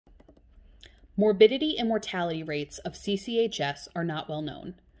Morbidity and mortality rates of CCHS are not well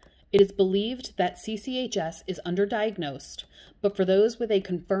known. It is believed that CCHS is underdiagnosed, but for those with a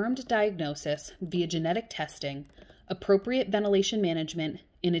confirmed diagnosis via genetic testing, appropriate ventilation management,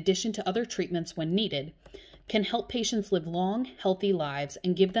 in addition to other treatments when needed, can help patients live long, healthy lives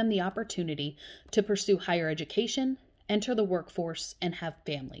and give them the opportunity to pursue higher education, enter the workforce, and have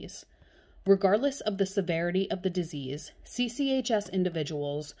families. Regardless of the severity of the disease, CCHS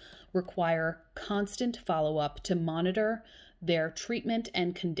individuals require constant follow-up to monitor their treatment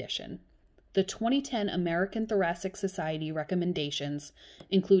and condition. The 2010 American Thoracic Society recommendations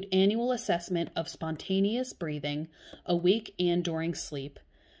include annual assessment of spontaneous breathing, awake and during sleep,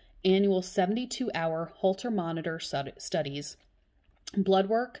 annual 72-hour Holter monitor studies, blood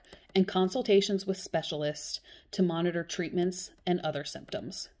work, and consultations with specialists to monitor treatments and other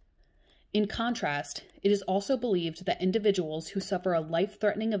symptoms. In contrast, it is also believed that individuals who suffer a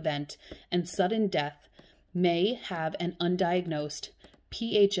life-threatening event and sudden death may have an undiagnosed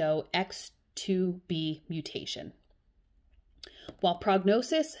PHOX2B mutation. While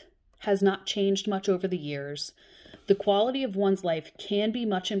prognosis has not changed much over the years, the quality of one's life can be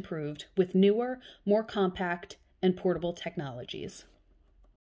much improved with newer, more compact, and portable technologies.